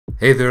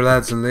Hey there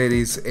lads and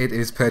ladies, it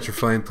is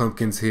Petrifying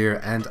Pumpkins here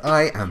and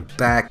I am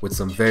back with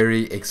some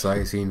very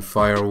exciting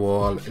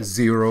Firewall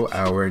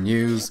 0-hour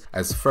news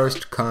as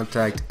First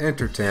Contact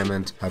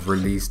Entertainment have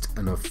released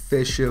an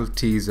official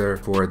teaser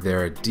for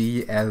their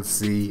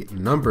DLC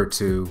number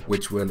 2,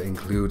 which will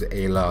include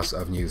a lot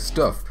of new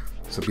stuff.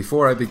 So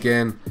before I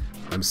begin,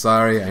 I'm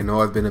sorry, I know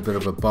I've been a bit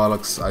of a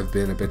bollocks, I've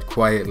been a bit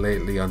quiet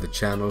lately on the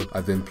channel.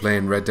 I've been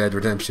playing Red Dead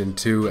Redemption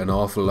 2 an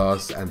awful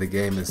lot and the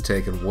game has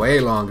taken way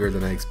longer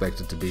than I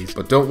expected to be.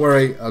 But don't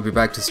worry, I'll be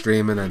back to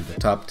streaming and the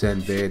top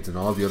 10 vids and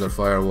all the other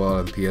Firewall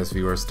and PS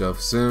Viewer stuff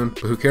soon.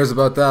 But who cares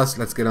about that?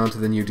 Let's get on to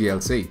the new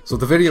DLC. So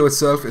the video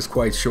itself is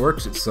quite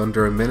short, it's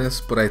under a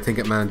minute, but I think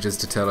it manages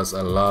to tell us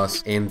a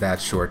lot in that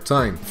short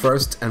time.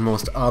 First and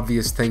most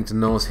obvious thing to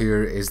note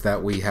here is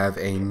that we have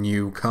a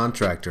new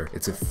contractor.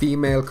 It's a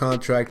female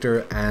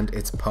contractor, and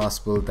it's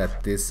possible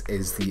that this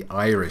is the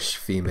Irish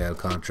female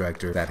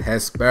contractor that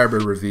Hess Barber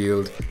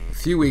revealed a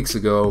few weeks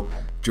ago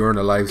during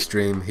a live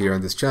stream here on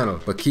this channel.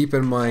 But keep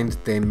in mind,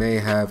 they may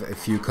have a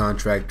few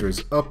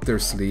contractors up their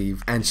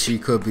sleeve and she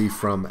could be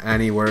from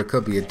anywhere. It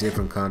could be a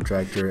different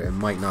contractor, it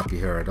might not be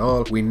her at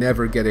all. We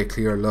never get a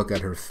clear look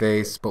at her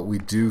face, but we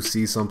do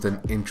see something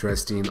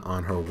interesting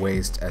on her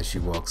waist as she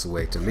walks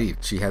away to leave.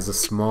 She has a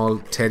small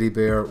teddy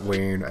bear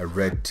wearing a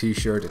red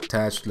t-shirt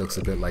attached, looks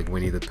a bit like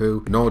Winnie the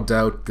Pooh. No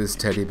doubt this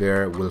teddy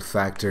bear will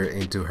factor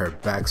into her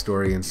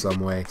backstory in some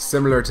way.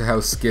 Similar to how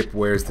Skip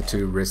wears the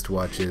 2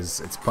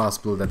 wristwatches, it's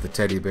possible that the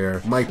teddy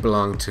bear might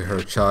belong to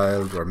her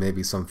child or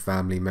maybe some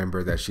family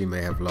member that she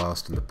may have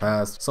lost in the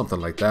past, something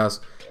like that.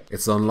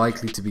 It's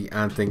unlikely to be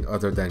anything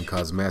other than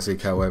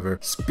cosmetic, however.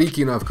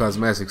 Speaking of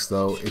cosmetics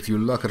though, if you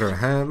look at her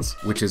hands,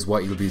 which is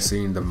what you'll be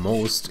seeing the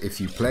most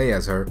if you play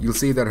as her, you'll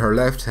see that her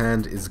left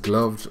hand is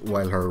gloved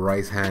while her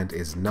right hand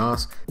is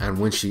not, and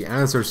when she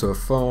answers her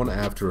phone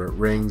after it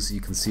rings,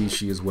 you can see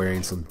she is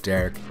wearing some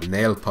dark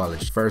nail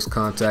polish. First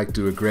Contact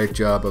do a great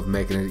job of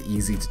making it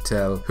easy to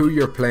tell who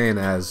you're playing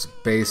as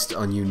based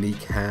on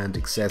unique hand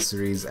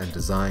accessories and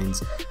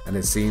designs, and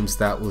it seems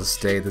that will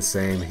stay the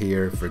same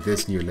here for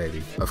this new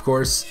lady. Of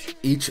course,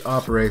 each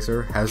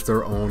operator has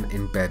their own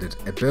embedded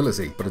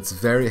ability, but it's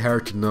very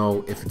hard to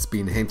know if it's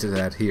being hinted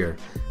at here.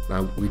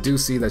 Now, we do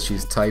see that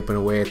she's typing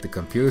away at the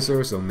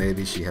computer, so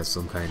maybe she has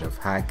some kind of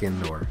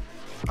hacking or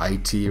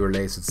IT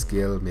related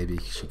skill. Maybe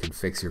she can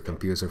fix your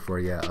computer for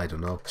you, I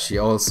don't know. She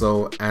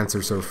also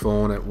answers her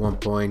phone at one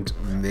point.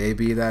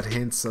 Maybe that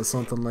hints at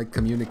something like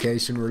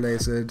communication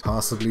related,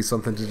 possibly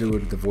something to do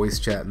with the voice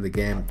chat in the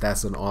game.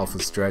 That's an awful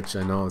stretch,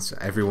 I know,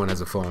 everyone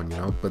has a phone, you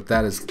know, but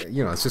that is,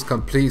 you know, it's just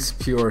complete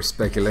pure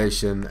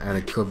speculation and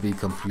it could be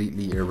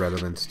completely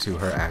irrelevant to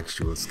her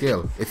actual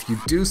skill. If you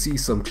do see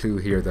some clue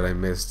here that I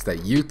missed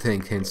that you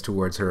think hints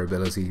towards her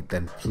ability,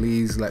 then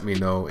please let me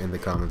know in the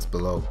comments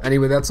below.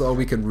 Anyway, that's all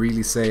we can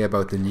really say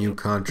about the new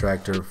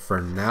contractor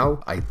for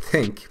now, I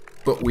think.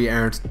 But we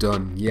aren't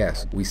done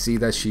yet. We see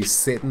that she's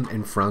sitting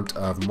in front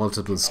of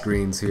multiple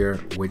screens here,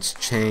 which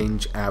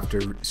change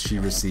after she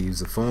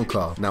receives a phone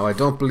call. Now, I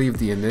don't believe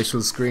the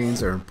initial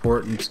screens are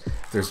important.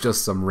 There's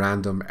just some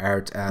random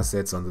art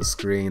assets on the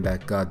screen,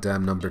 that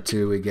goddamn number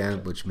 2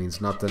 again, which means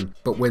nothing.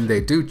 But when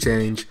they do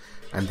change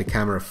and the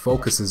camera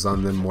focuses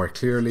on them more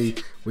clearly,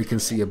 we can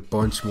see a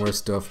bunch more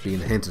stuff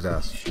being hinted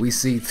at. We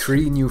see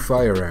 3 new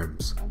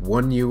firearms,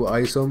 1 new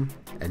item,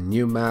 a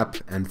new map,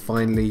 and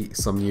finally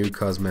some new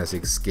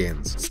cosmetic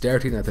skins.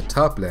 Starting at the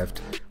top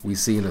left, we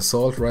see an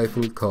assault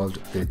rifle called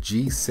the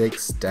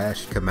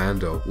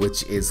G6-Commando,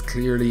 which is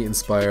clearly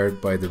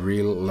inspired by the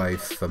real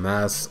life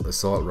FAMAS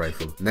assault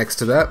rifle. Next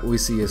to that, we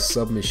see a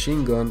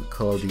submachine gun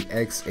called the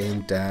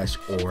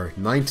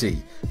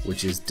XM-90,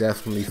 which is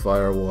definitely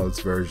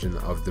Firewall's version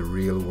of the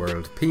real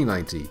world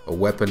P90, a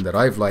weapon that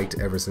I've liked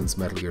ever since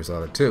Metal Gear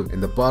Solid 2. In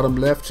the bottom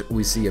left,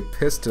 we see a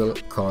pistol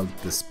called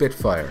the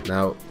Spitfire.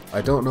 Now,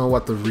 I don't know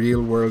what the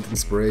real world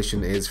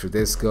inspiration is for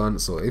this gun,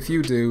 so if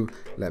you do,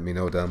 let me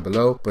know down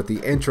below. But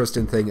the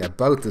interesting thing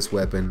about this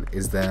weapon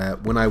is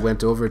that when I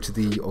went over to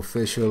the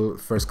official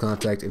First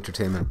Contact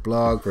Entertainment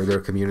blog for their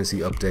community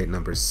update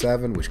number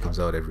 7, which comes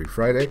out every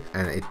Friday,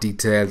 and it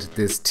detailed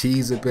this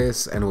tease a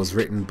bit, and it was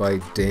written by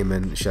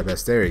Damon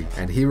Shabasteri,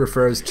 and he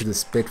refers to the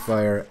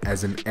Spitfire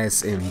as an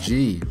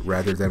SMG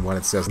rather than what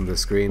it says on the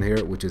screen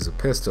here, which is a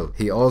pistol.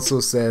 He also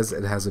says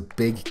it has a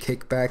big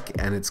kickback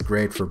and it's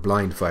great for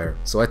blind fire.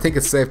 So I think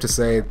it's safe to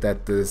say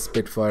that the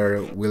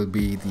Spitfire will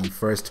be the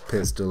first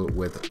pistol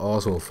with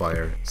auto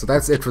fire. So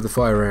that's it for the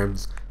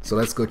firearms. So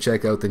let's go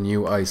check out the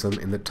new item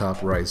in the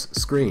top right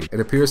screen. It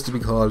appears to be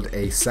called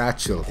a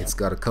satchel. It's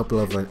got a couple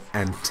of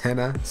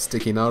antennae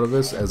sticking out of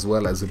it, as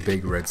well as a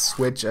big red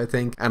switch, I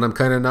think. And I'm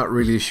kind of not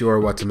really sure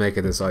what to make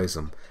of this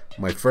item.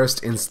 My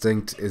first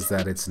instinct is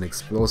that it's an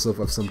explosive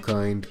of some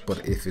kind,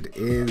 but if it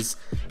is,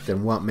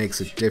 then what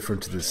makes it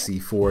different to the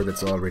C4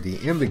 that's already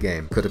in the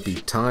game? Could it be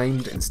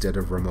timed instead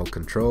of remote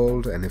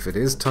controlled? And if it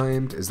is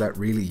timed, is that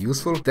really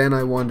useful? Then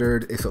I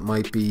wondered if it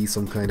might be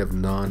some kind of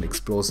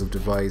non-explosive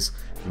device,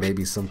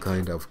 maybe some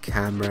kind of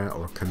camera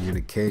or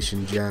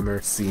communication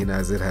jammer, seeing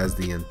as it has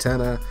the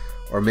antenna,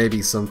 or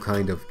maybe some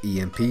kind of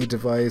EMP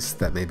device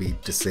that maybe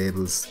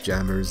disables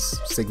jammers,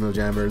 signal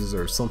jammers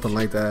or something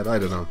like that. I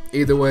don't know.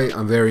 Either way,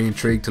 I'm very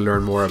intrigued to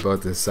learn more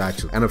about this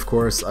satchel, and of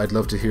course I'd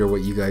love to hear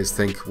what you guys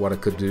think what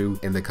it could do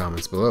in the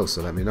comments below,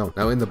 so let me know.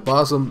 Now in the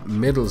bottom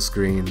middle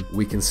screen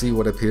we can see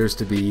what appears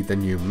to be the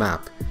new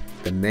map.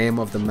 The name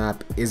of the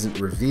map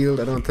isn't revealed,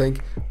 I don't think,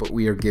 but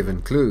we are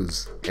given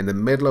clues. In the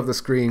middle of the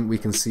screen we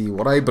can see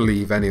what I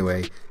believe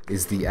anyway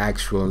is the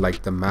actual,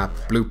 like, the map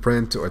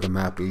blueprint or the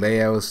map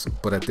layout,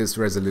 but at this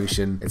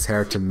resolution it's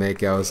hard to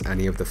make out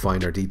any of the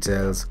finer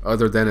details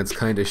other than it's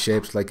kind of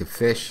shaped like a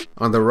fish.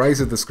 On the right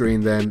of the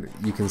screen then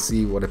you can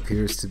see what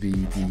appears to be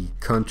the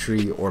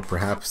country or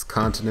perhaps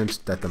continent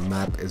that the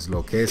map is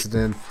located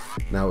in.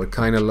 Now it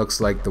kind of looks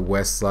like the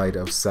west side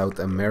of South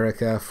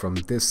America from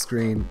this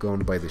screen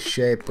going by the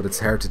shape, but it's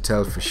hard to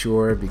tell for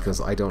sure because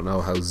I don't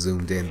know how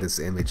zoomed in this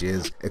image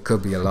is. It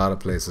could be a lot of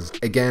places.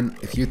 Again,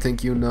 if you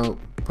think you know,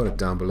 put it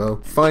down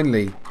below.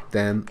 Finally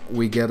then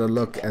we get a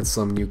look at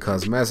some new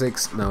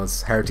cosmetics. Now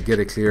it's hard to get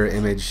a clear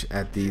image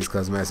at these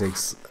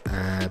cosmetics,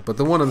 but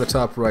the one on the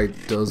top right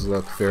does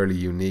look fairly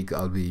unique.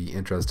 I'll be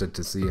interested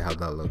to see how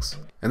that looks.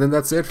 And then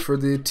that's it for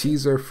the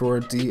teaser for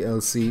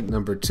DLC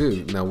number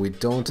 2. Now we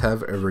don't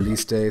have a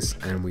release date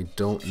and we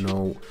don't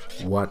know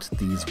what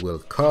these will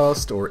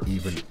cost or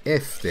even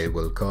if they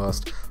will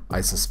cost. I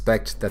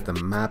suspect that the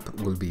map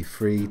will be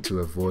free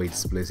to avoid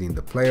splitting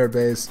the player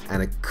base,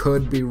 and it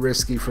could be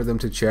risky for them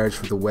to charge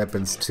for the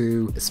weapons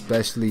too,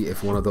 especially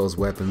if one of those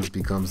weapons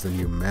becomes the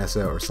new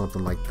meta or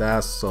something like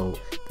that, so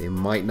they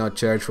might not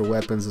charge for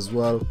weapons as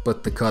well.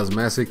 But the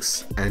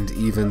cosmetics and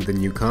even the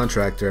new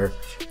Contractor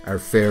are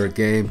fair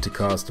game to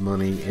cost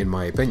money in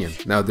my opinion.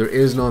 Now there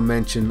is no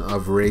mention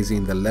of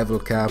raising the level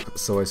cap,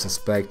 so I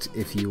suspect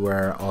if you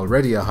are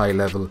already a high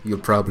level you'll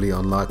probably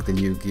unlock the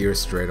new gear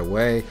straight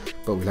away,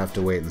 but we'll have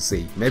to wait and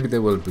see. Maybe they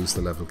will boost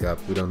the level cap,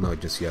 we don't know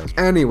just yet.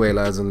 Anyway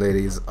lads and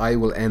ladies, I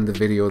will end the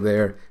video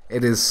there.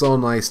 It is so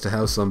nice to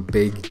have some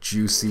big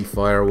juicy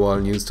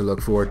Firewall news to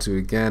look forward to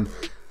again,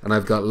 and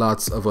I've got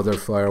lots of other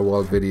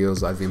Firewall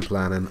videos I've been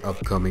planning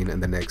upcoming in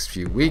the next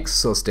few weeks,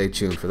 so stay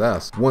tuned for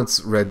that.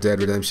 Once Red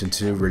Dead Redemption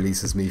 2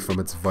 releases me from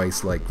its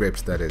vice-like grip,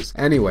 that is.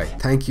 Anyway,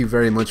 thank you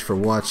very much for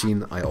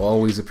watching, I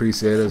always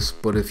appreciate it,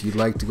 but if you'd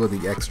like to go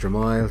the extra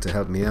mile to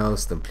help me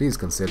out, then please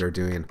consider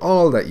doing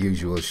all that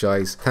usual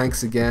shite.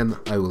 Thanks again,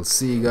 I will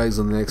see you guys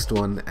on the next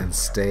one, and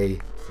stay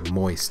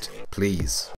moist, please.